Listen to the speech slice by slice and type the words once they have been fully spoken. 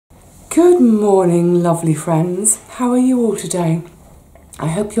Good morning, lovely friends. How are you all today? I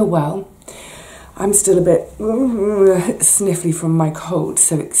hope you're well. I'm still a bit sniffly from my cold,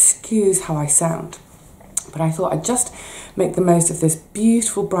 so excuse how I sound. But I thought I'd just make the most of this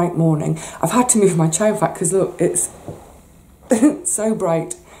beautiful bright morning. I've had to move my chair, in fact, because look, it's so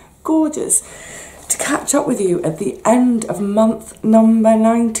bright, gorgeous, to catch up with you at the end of month number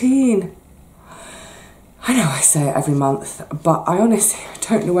 19. I know I say it every month, but I honestly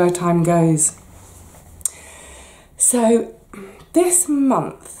don't know where time goes. So this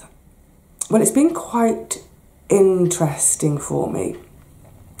month, well, it's been quite interesting for me.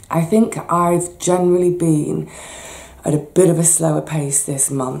 I think I've generally been at a bit of a slower pace this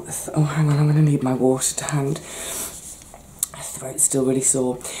month. Oh, hang on, I'm going to need my water to hand. My throat's still really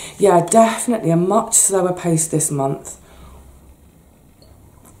sore. Yeah, definitely a much slower pace this month.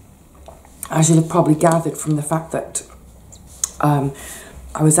 As you'll have probably gathered from the fact that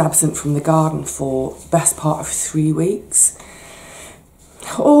I was absent from the garden for the best part of 3 weeks.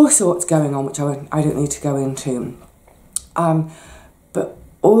 All sorts going on, which I don't need to go into. But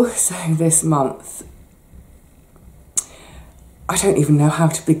also this month, I don't even know how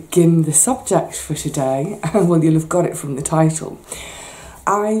to begin the subject for today. Well, you'll have got it from the title.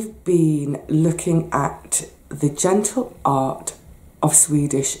 I've been looking at the gentle art of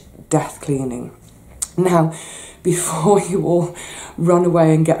Swedish death cleaning. Now, before you all run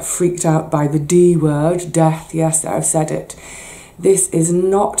away and get freaked out by the D word, death, yes, I've said it, this is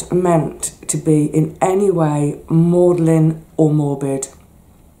not meant to be in any way maudlin or morbid.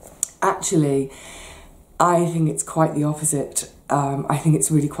 Actually, I think it's quite the opposite. I think it's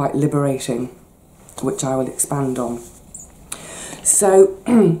really quite liberating, which I will expand on. So,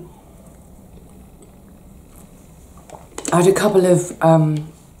 I had a couple of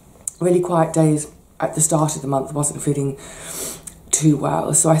really quiet days at the start of the month. I wasn't feeling too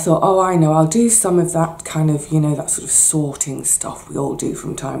well, so I thought, oh, I know, I'll do some of that kind of, you know, that sort of sorting stuff we all do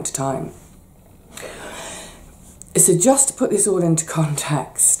from time to time. So just to put this all into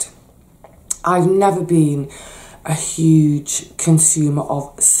context, I've never been a huge consumer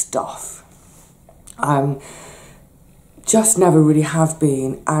of stuff. Just never really have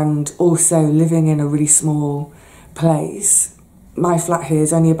been, and also living in a really small place. My flat here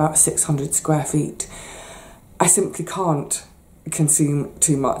is only about 600 square feet. I simply can't consume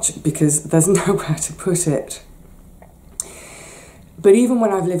too much because there's nowhere to put it. But even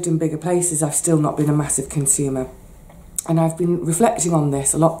when I've lived in bigger places, I've still not been a massive consumer. And I've been reflecting on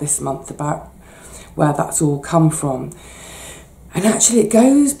this a lot this month about where that's all come from. And actually it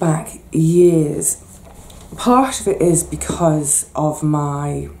goes back years. Part of it is because of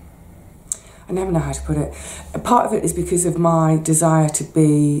I never know how to put it. Part of it is because of my desire to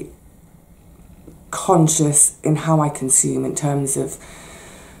be conscious in how I consume, in terms of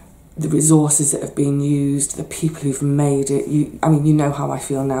the resources that have been used, the people who've made it. You know how I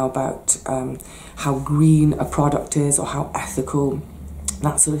feel now about how green a product is or how ethical,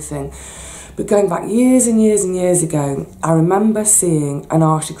 that sort of thing. But going back years and years and years ago, I remember seeing an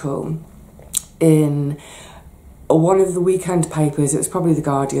article in one of the weekend papers. It was probably The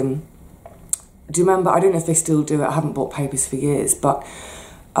Guardian. Do you remember? I don't know if they still do it. I haven't bought papers for years, but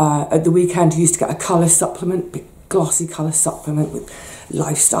at the weekend you used to get a colour supplement, big glossy colour supplement with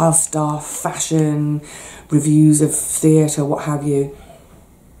lifestyle stuff, fashion, reviews of theatre, what have you.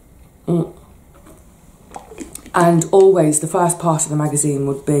 And always the first part of the magazine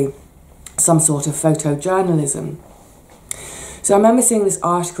would be some sort of photojournalism. So I remember seeing this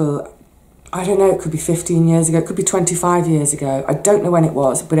article, I don't know, it could be 15 years ago, it could be 25 years ago. I don't know when it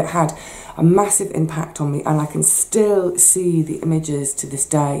was, but it had a massive impact on me, and I can still see the images to this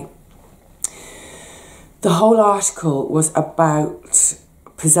day. The whole article was about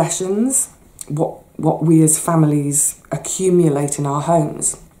possessions, what we as families accumulate in our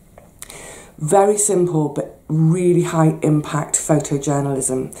homes. Very simple, but really high impact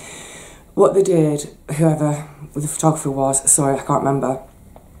photojournalism. What they did, whoever the photographer was, sorry, I can't remember,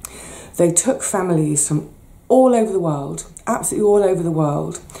 they took families from all over the world, absolutely all over the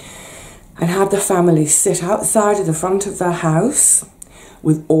world, and had the family sit outside of the front of their house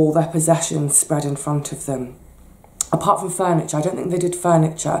with all their possessions spread in front of them. Apart from furniture, I don't think they did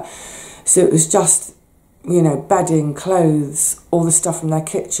furniture. So it was just, you know, bedding, clothes, all the stuff from their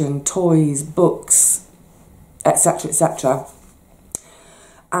kitchen, toys, books, etc., etc.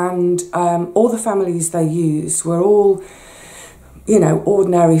 And all the families they used were all, you know,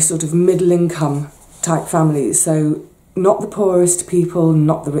 ordinary sort of middle income type families. So not the poorest people,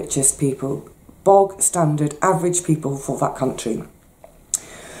 not the richest people, bog standard average people for that country.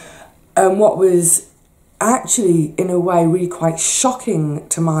 And what was actually, in a way, really quite shocking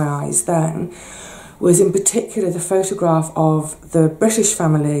to my eyes then was in particular the photograph of the British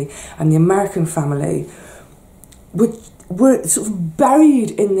family and the American family, which were sort of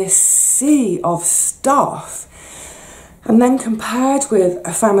buried in this sea of stuff, and then compared with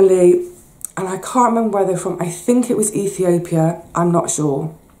a family, and I can't remember where they're from, I think it was Ethiopia, I'm not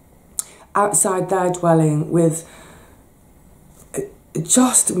sure, outside their dwelling with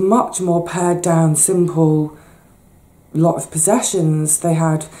just much more pared down, simple lot of possessions. They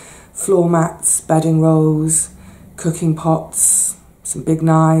had floor mats, bedding rolls, cooking pots, some big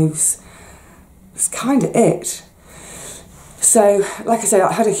knives. It's kind of it. So, like I say,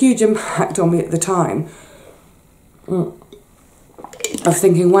 that had a huge impact on me at the time of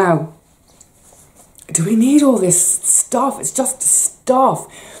thinking, wow, do we need all this stuff? It's just stuff.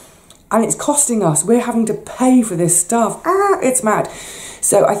 And it's costing us. We're having to pay for this stuff. It's mad.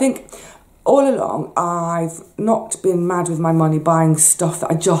 So I think all along, I've not been mad with my money buying stuff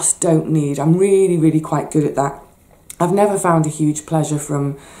that I just don't need. I'm really, really quite good at that. I've never found a huge pleasure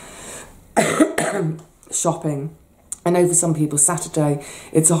from shopping. I know for some people, Saturday,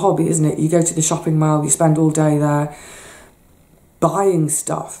 it's a hobby, isn't it? You go to the shopping mall, you spend all day there buying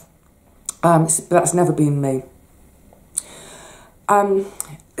stuff. But that's never been me.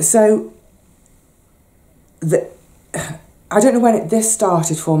 So, I don't know when this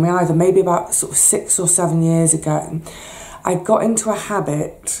started for me either, maybe about sort of 6 or 7 years ago. I got into a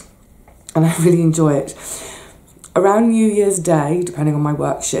habit, and I really enjoy it. Around New Year's Day, depending on my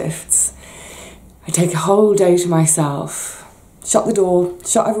work shifts, I take a whole day to myself, shut the door,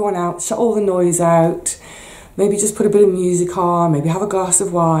 shut everyone out, shut all the noise out, maybe just put a bit of music on, maybe have a glass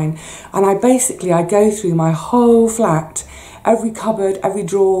of wine, and I go through my whole flat, every cupboard, every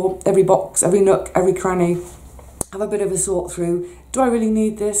drawer, every box, every nook, every cranny, have a bit of a sort through. Do I really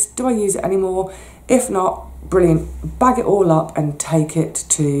need this? Do I use it anymore? If not, brilliant. Bag it all up and take it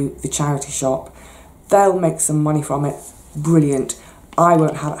to the charity shop. They'll make some money from it. Brilliant. I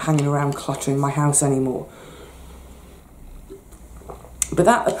won't have it hanging around cluttering my house anymore. But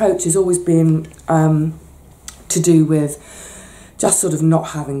that approach has always been to do with just sort of not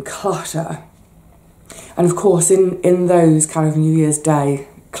having clutter. And of course, in those kind of New Year's Day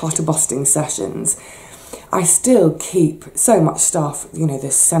clutter busting sessions, I still keep so much stuff, you know,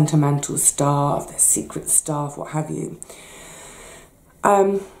 this sentimental stuff, this secret stuff, what have you.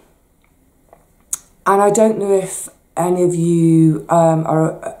 And I don't know if any of you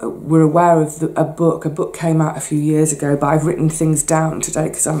were aware of a book. A book came out a few years ago, but I've written things down today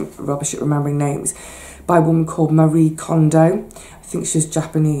because I'm rubbish at remembering names, by a woman called Marie Kondo. I think she's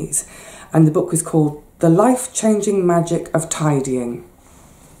Japanese. And the book was called The Life-Changing Magic of Tidying.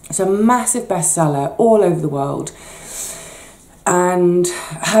 It's a massive bestseller all over the world. And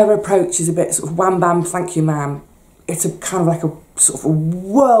her approach is a bit sort of wham bam, thank you ma'am. It's a kind of like a sort of a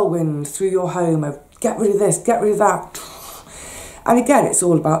whirlwind through your home of get rid of this, get rid of that. And again, it's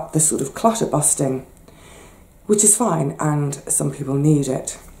all about the sort of clutter busting, which is fine, and some people need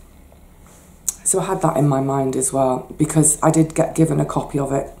it. So I had that in my mind as well, because I did get given a copy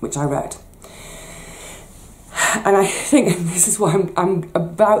of it, which I read. And I think this is why I'm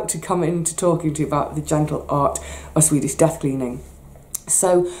about to come into talking to you about the gentle art of Swedish death cleaning.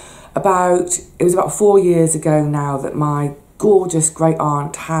 So it was about 4 years ago now that my gorgeous great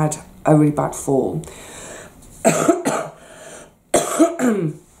aunt had a really bad fall,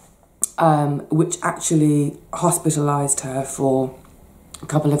 which actually hospitalised her for a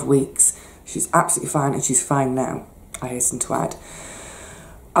couple of weeks. She's absolutely fine, and she's fine now, I hasten to add.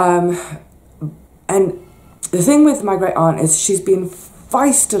 And the thing with my great aunt is she's been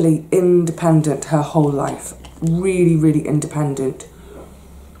feistily independent her whole life. Really, really independent.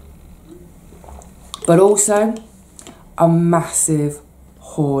 But also a massive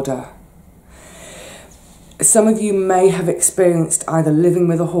hoarder. Some of you may have experienced either living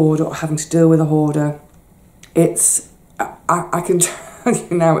with a hoarder or having to deal with a hoarder. I can tell you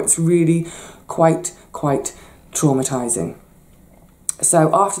now, it's really quite traumatising. So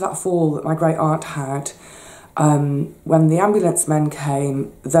after that fall that my great aunt had, when the ambulance men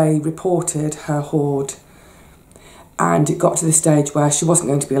came, they reported her hoard, and it got to the stage where she wasn't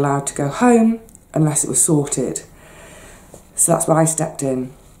going to be allowed to go home unless it was sorted. So that's when I stepped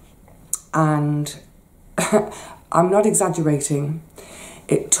in, and I'm not exaggerating,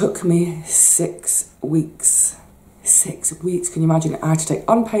 it took me 6 weeks. 6 weeks, can you imagine? I had to take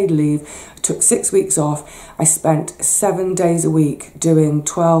unpaid leave. I took 6 weeks off. I spent 7 days a week doing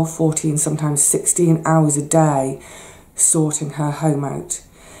 12, 14, sometimes 16 hours a day sorting her home out.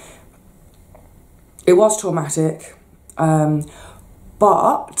 It was traumatic,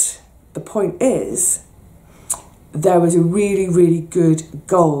 but the point is, there was a really, really good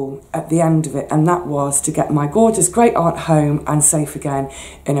goal at the end of it, and that was to get my gorgeous great aunt home and safe again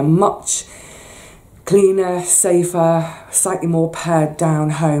in a much cleaner, safer, slightly more pared down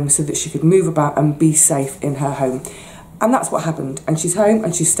home so that she could move about and be safe in her home. And that's what happened. And she's home,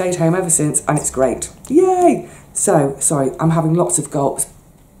 and she's stayed home ever since, and it's great. Yay! So, sorry, I'm having lots of gulps.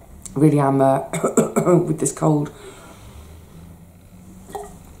 Really am with this cold.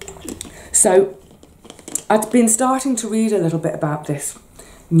 So, I'd been starting to read a little bit about this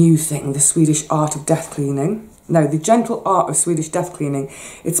new thing, the Swedish art of death cleaning. No, the gentle art of Swedish death cleaning.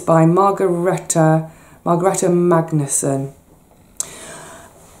 It's by Margareta Magnusson.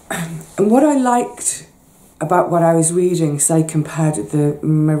 And what I liked about what I was reading, say compared to the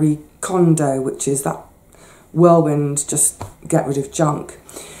Marie Kondo, which is that whirlwind, just get rid of junk,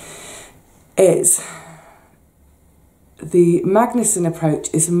 is the Magnusson approach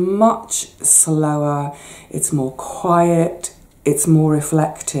is much slower, it's more quiet, it's more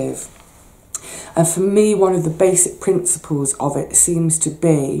reflective. And for me, one of the basic principles of it seems to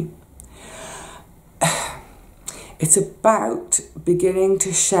be it's about beginning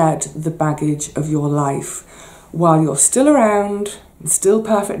to shed the baggage of your life while you're still around, still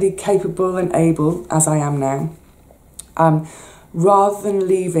perfectly capable and able, as I am now, rather than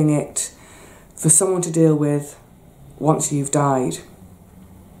leaving it for someone to deal with once you've died.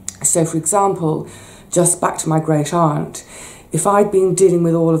 So, for example, just back to my great aunt, if I'd been dealing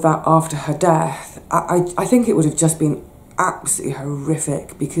with all of that after her death, I think it would have just been absolutely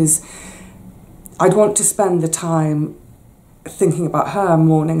horrific, because I'd want to spend the time thinking about her,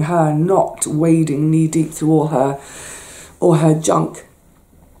 mourning her, not wading knee deep through all her junk.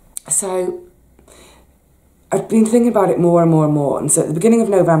 So I'd been thinking about it more and more and more. And so at the beginning of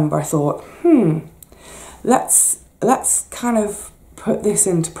November, I thought, let's kind of put this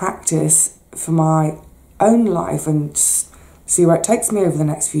into practice for my own life and just see where it takes me over the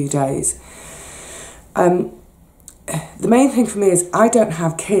next few days. The main thing for me is I don't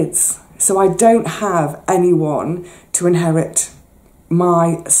have kids. So I don't have anyone to inherit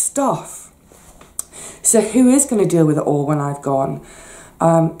my stuff. So who is going to deal with it all when I've gone?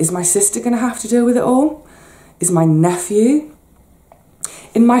 Is my sister going to have to deal with it all? Is my nephew?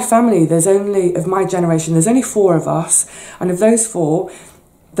 In my family, of my generation, there's only 4 of us. And of those 4,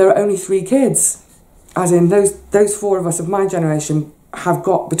 there are only 3 kids. As in, those 4 of us of my generation have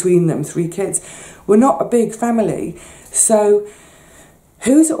got between them 3 kids. We're not a big family. So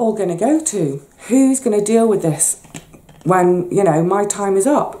who's it all going to go to? Who's going to deal with this when, my time is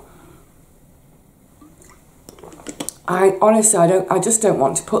up? I just don't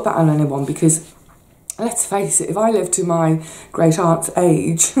want to put that on anyone, because let's face it, if I live to my great aunt's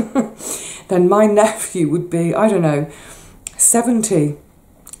age, then my nephew would be, 70.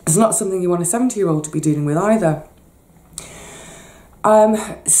 It's not something you want a 70-year-old to be dealing with either.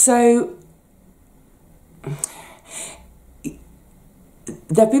 So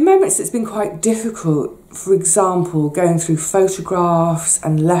there have been moments it's been quite difficult, for example, going through photographs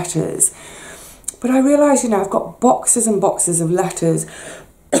and letters. But I realise, I've got boxes and boxes of letters.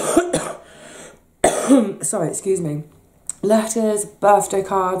 Sorry, excuse me. Letters, birthday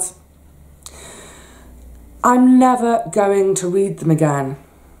cards. I'm never going to read them again.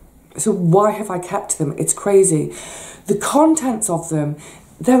 So why have I kept them? It's crazy. The contents of them,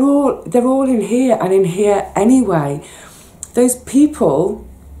 they're all in here and in here anyway. Those people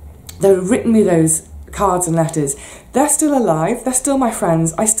that have written me those cards and letters, they're still alive, they're still my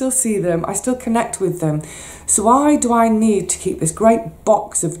friends, I still see them, I still connect with them. So why do I need to keep this great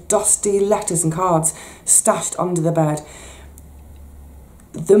box of dusty letters and cards stashed under the bed?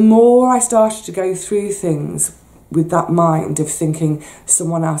 The more I started to go through things with that mind of thinking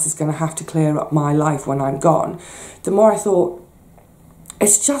someone else is going to have to clear up my life when I'm gone, the more I thought,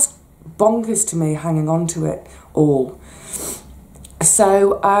 it's just bonkers to me hanging on to it all.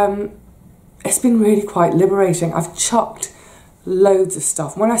 So it's been really quite liberating. I've chucked loads of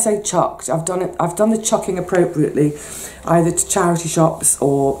stuff. When I say chucked, I've done the chucking appropriately, either to charity shops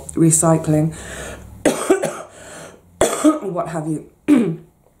or recycling, what have you.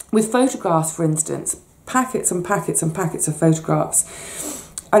 With photographs, for instance, packets and packets and packets of photographs.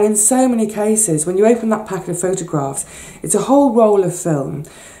 And in so many cases, when you open that packet of photographs, it's a whole roll of film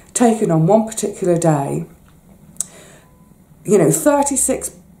taken on one particular day.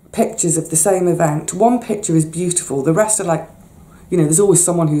 36 pictures of the same event. One picture is beautiful. The rest are like, there's always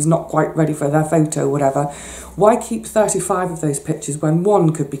someone who's not quite ready for their photo or whatever. Why keep 35 of those pictures when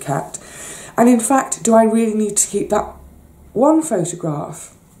one could be kept? And in fact, do I really need to keep that one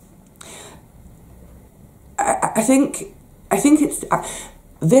photograph? I think it's...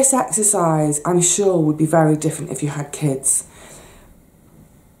 This exercise, I'm sure, would be very different if you had kids.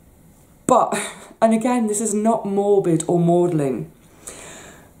 But, and again, this is not morbid or maudlin.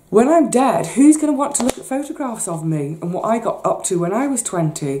 When I'm dead, who's going to want to look at photographs of me and what I got up to when I was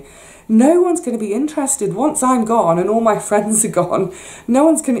 20? No one's going to be interested. Once I'm gone and all my friends are gone, no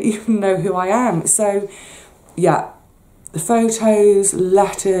one's going to even know who I am. So, yeah, the photos,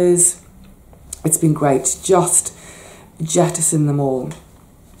 letters, it's been great. Just jettison them all.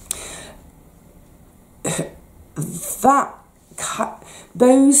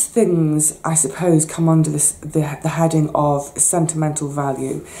 Those things, I suppose, come under the heading of sentimental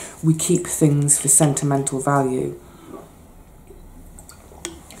value. We keep things for sentimental value.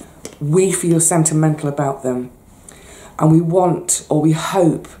 We feel sentimental about them, and we want, or we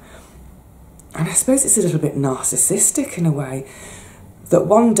hope, and I suppose it's a little bit narcissistic in a way, that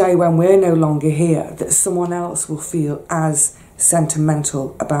one day when we're no longer here, that someone else will feel as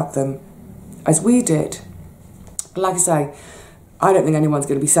sentimental about them as we did. But like I say, I don't think anyone's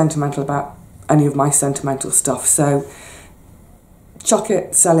going to be sentimental about any of my sentimental stuff, so chuck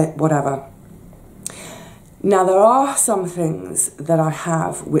it, sell it, whatever. Now, there are some things that I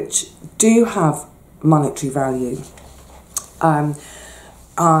have which do have monetary value.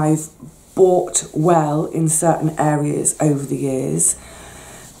 I've bought well in certain areas over the years,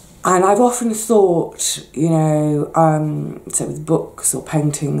 and I've often thought, you know, so with books or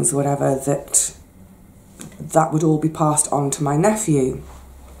paintings or whatever, that would all be passed on to my nephew.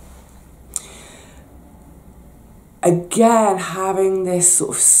 Again, having this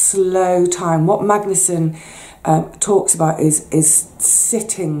sort of slow time. What Magnuson talks about is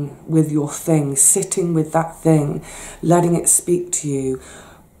sitting with your thing, sitting with that thing, letting it speak to you.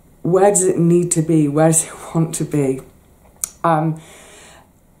 Where does it need to be? Where does it want to be?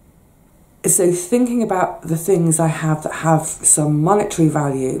 So thinking about the things I have that have some monetary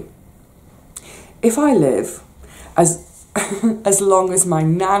value. If I live as long as my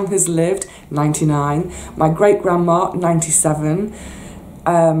nan has lived, 99, my great-grandma, 97,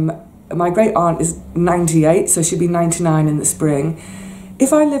 my great-aunt is 98, so she'll be 99 in the spring.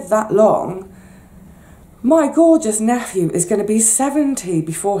 If I live that long, my gorgeous nephew is going to be 70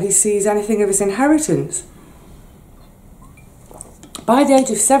 before he sees anything of his inheritance. By the age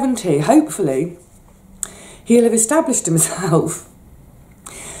of 70, hopefully, he'll have established himself.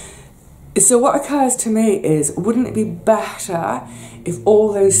 So what occurs to me is, wouldn't it be better if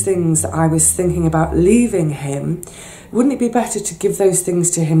all those things that I was thinking about leaving him, wouldn't it be better to give those things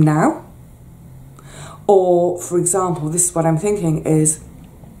to him now? Or, for example, this is what I'm thinking is,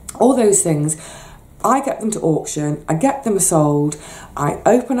 all those things, I get them to auction, I get them sold, I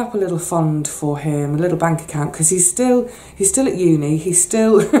open up a little fund for him, a little bank account, because he's still at uni, he's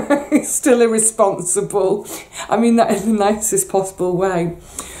still irresponsible. I mean that in the nicest possible way.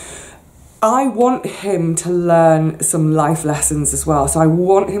 I want him to learn some life lessons as well. So I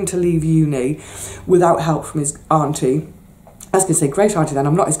want him to leave uni without help from his auntie. I was going to say great auntie then,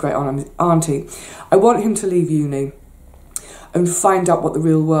 I'm not his great aunt, I'm his auntie. I want him to leave uni and find out what the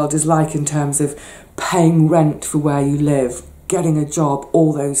real world is like in terms of paying rent for where you live, getting a job,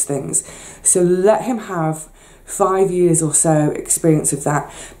 all those things. So let him have 5 years or so experience of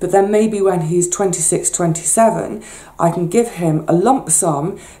that, but then maybe when he's 26, 27, I can give him a lump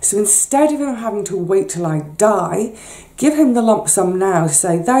sum. So instead of him having to wait till I die, give him the lump sum now to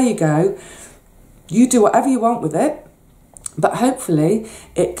say, there you go, you do whatever you want with it, but hopefully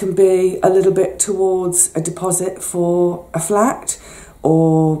it can be a little bit towards a deposit for a flat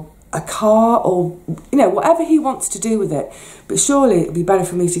or a car, or, you know, whatever he wants to do with it. But surely it'd be better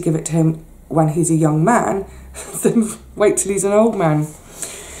for me to give it to him when he's a young man than wait till he's an old man.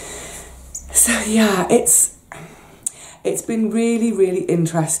 So yeah, it's been really, really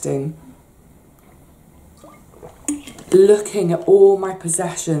interesting looking at all my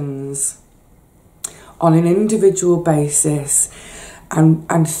possessions on an individual basis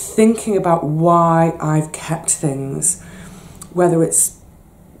and thinking about why I've kept things, whether it's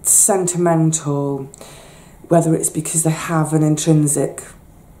sentimental, whether it's because they have an intrinsic,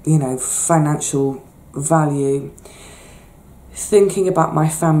 you know, financial value, thinking about my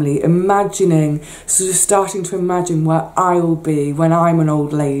family, imagining, sort of starting to imagine where I will be when I'm an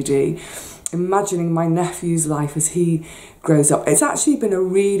old lady, imagining my nephew's life as he grows up. It's actually been a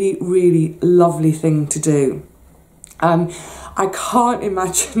really, really lovely thing to do. I can't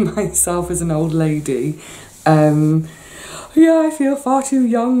imagine myself as an old lady. Yeah, I feel far too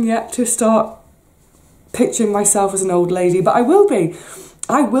young yet to start picturing myself as an old lady, but I will be.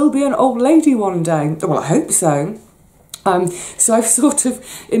 I will be an old lady one day. Well, I hope so. So I've sort of,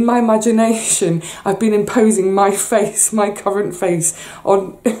 in my imagination, I've been imposing my face, my current face,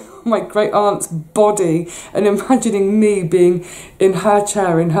 on my great aunt's body and imagining me being in her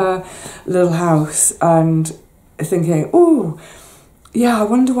chair in her little house and thinking, oh, yeah, I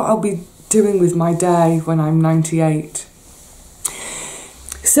wonder what I'll be doing with my day when I'm 98.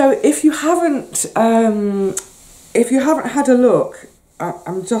 So if you haven't had a look,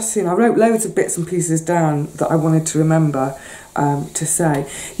 I'm just seeing, I wrote loads of bits and pieces down that I wanted to remember to say.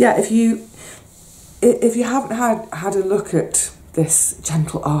 Yeah, if you haven't had a look at this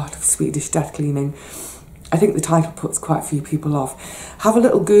gentle art of Swedish death cleaning, I think the title puts quite a few people off. Have a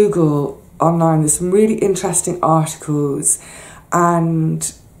little Google online. There's some really interesting articles,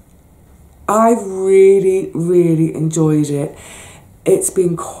 and I've really, really enjoyed it. It's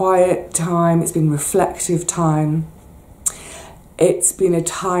been quiet time, it's been reflective time. It's been a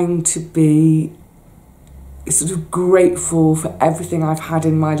time to be sort of grateful for everything I've had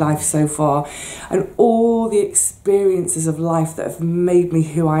in my life so far and all the experiences of life that have made me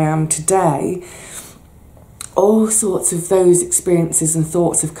who I am today. All sorts of those experiences and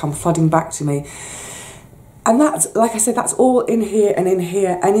thoughts have come flooding back to me. And that's, like I said, that's all in here and in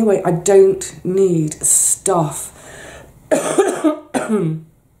here. Anyway, I don't need stuff. I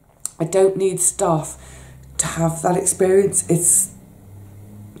don't need stuff to have that experience. It's,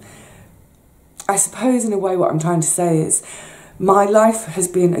 I suppose in a way what I'm trying to say is my life has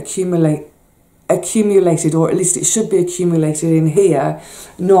been accumulated, or at least it should be accumulated in here,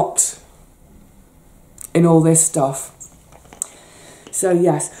 not in all this stuff. So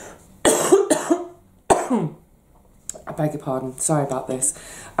yes, I beg your pardon, sorry about this.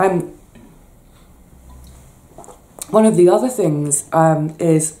 One of the other things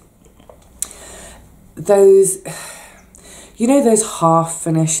is those, you know, those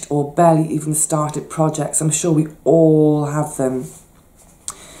half-finished or barely even started projects. I'm sure we all have them.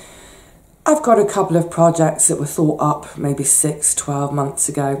 I've got a couple of projects that were thought up maybe 6-12 months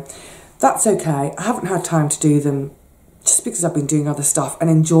ago. That's okay. I haven't had time to do them just because I've been doing other stuff and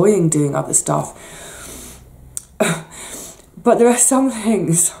enjoying doing other stuff. But there are some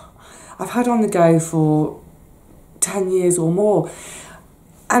things I've had on the go for 10 years or more.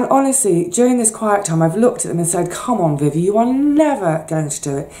 And honestly, during this quiet time, I've looked at them and said, come on, Vivi, you are never going to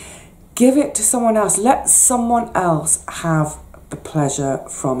do it. Give it to someone else. Let someone else have the pleasure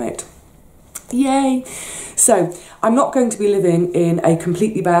from it. Yay. So I'm not going to be living in a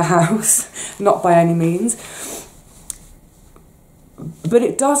completely bare house, not by any means. But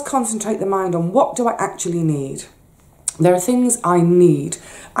it does concentrate the mind on what do I actually need. There are things I need.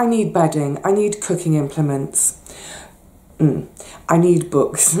 I need bedding. I need cooking implements. I need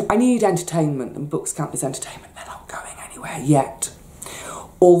books. I need entertainment, and books count as entertainment. They're not going anywhere yet.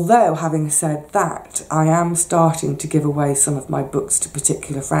 Although, having said that, I am starting to give away some of my books to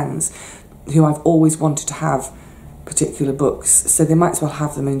particular friends who I've always wanted to have particular books, so they might as well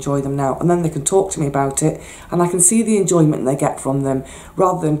have them and enjoy them now, and then they can talk to me about it and I can see the enjoyment they get from them,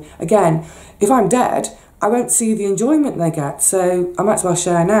 rather than, again, if I'm dead, I won't see the enjoyment they get, so I might as well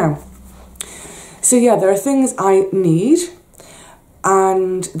share now. So yeah, there are things I need,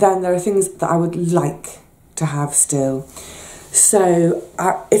 and then there are things that I would like to have still. So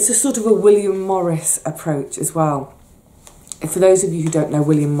it's a sort of a William Morris approach as well. For those of you who don't know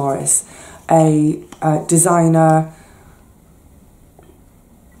William Morris, a designer,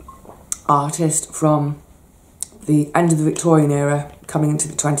 artist from the end of the Victorian era, coming into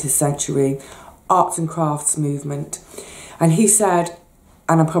the 20th century, arts and crafts movement. And he said,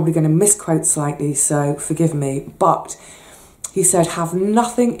 and I'm probably going to misquote slightly, so forgive me, but he said, have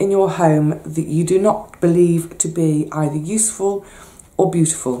nothing in your home that you do not believe to be either useful or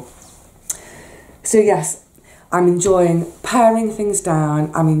beautiful. So yes, I'm enjoying paring things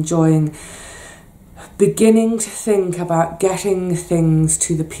down. I'm enjoying beginning to think about getting things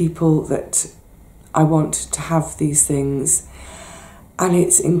to the people that I want to have these things. And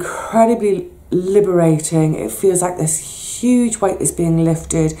it's incredibly liberating. It feels like this huge weight is being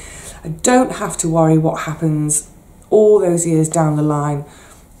lifted. I don't have to worry what happens all those years down the line.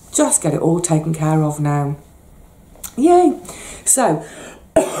 Just get it all taken care of now. Yay! So,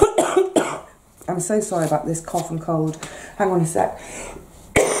 I'm so sorry about this cough and cold. Hang on a sec.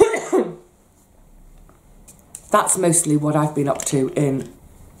 That's mostly what I've been up to in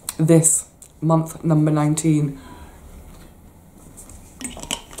this month, number 19.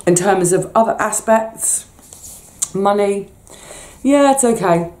 In terms of other aspects, money, yeah, it's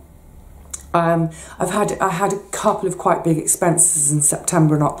okay. I had a couple of quite big expenses in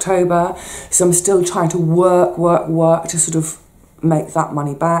September and October, so I'm still trying to work to sort of make that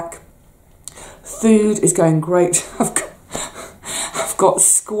money back. Food is going great. got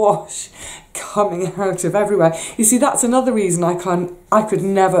squash coming out of everywhere. You see, that's another reason I could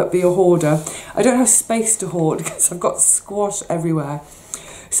never be a hoarder. I don't have space to hoard because I've got squash everywhere.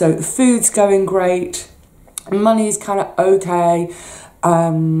 So the food's going great, money's kind of okay,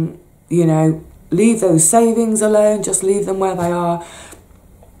 you know, leave those savings alone, just leave them where they are.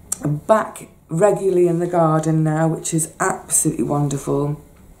 I'm back regularly in the garden now, which is absolutely wonderful.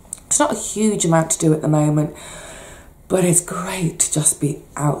 It's not a huge amount to do at the moment, but it's great to just be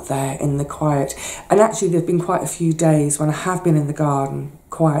out there in the quiet. And actually there have been quite a few days when I have been in the garden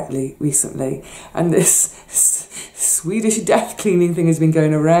quietly recently, and this Swedish death cleaning thing has been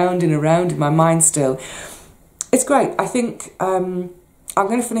going around and around in my mind still. It's great. I think I'm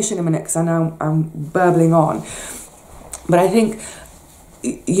going to finish in a minute because I know I'm burbling on. But I think,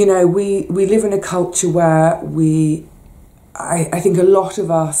 you know, we live in a culture where I think a lot of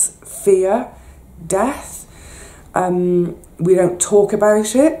us fear death. We don't talk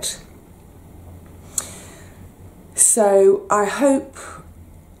about it. So I hope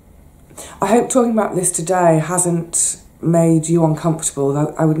talking about this today hasn't made you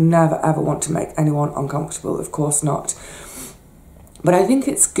uncomfortable. I would never ever want to make anyone uncomfortable, of course not. But I think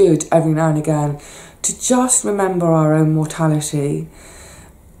it's good every now and again to just remember our own mortality,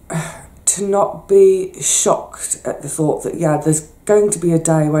 to not be shocked at the thought that, yeah, there's going to be a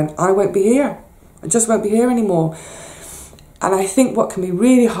day when I won't be here. I just won't be here anymore. And I think what can be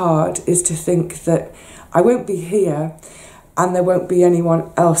really hard is to think that I won't be here and there won't be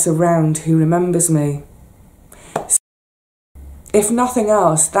anyone else around who remembers me. So if nothing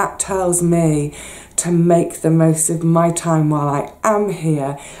else, that tells me to make the most of my time while I am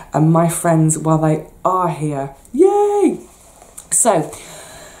here and my friends while they are here. Yay! So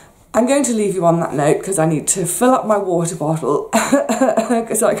I'm going to leave you on that note because I need to fill up my water bottle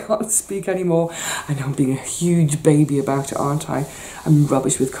because I can't speak anymore. I know I'm being a huge baby about it, aren't I? I'm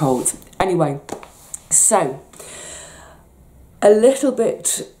rubbish with colds. Anyway, so a little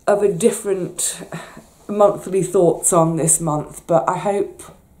bit of a different monthly thoughts on this month, but I hope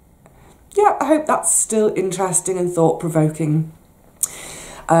that's still interesting and thought-provoking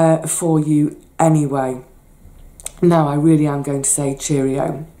for you anyway. Now I really am going to say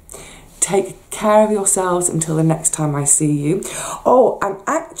cheerio. Take care of yourselves until the next time I see you. Oh, and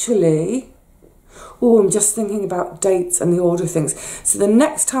actually, I'm just thinking about dates and the order of things. So the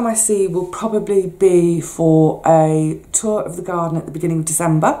next time I see you will probably be for a tour of the garden at the beginning of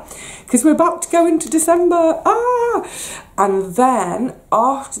December, because we're about to go into December. And then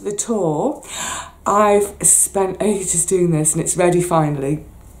after the tour, I've spent ages doing this and it's ready finally.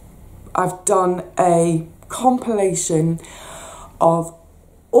 I've done a compilation of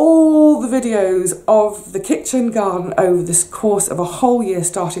all the videos of the kitchen garden over this course of a whole year,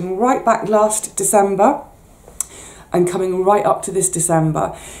 starting right back last December and coming right up to this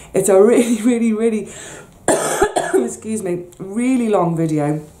December. It's a really, really, really, excuse me, really long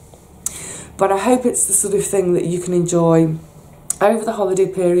video, but I hope it's the sort of thing that you can enjoy over the holiday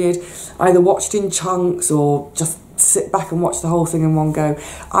period, either watched in chunks or just sit back and watch the whole thing in one go.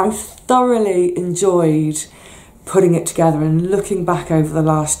 I thoroughly enjoyed putting it together and looking back over the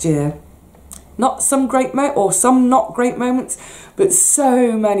last year. Not some great or some not great moments, but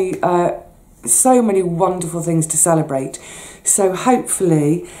so many wonderful things to celebrate. So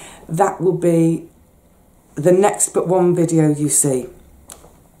hopefully that will be the next but one video you see.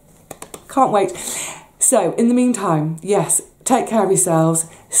 Can't wait. So in the meantime, yes, take care of yourselves,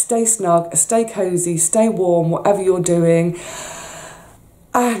 stay snug, stay cozy, stay warm, whatever you're doing,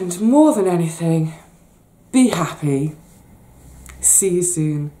 and more than anything, be happy. See you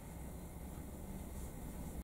soon.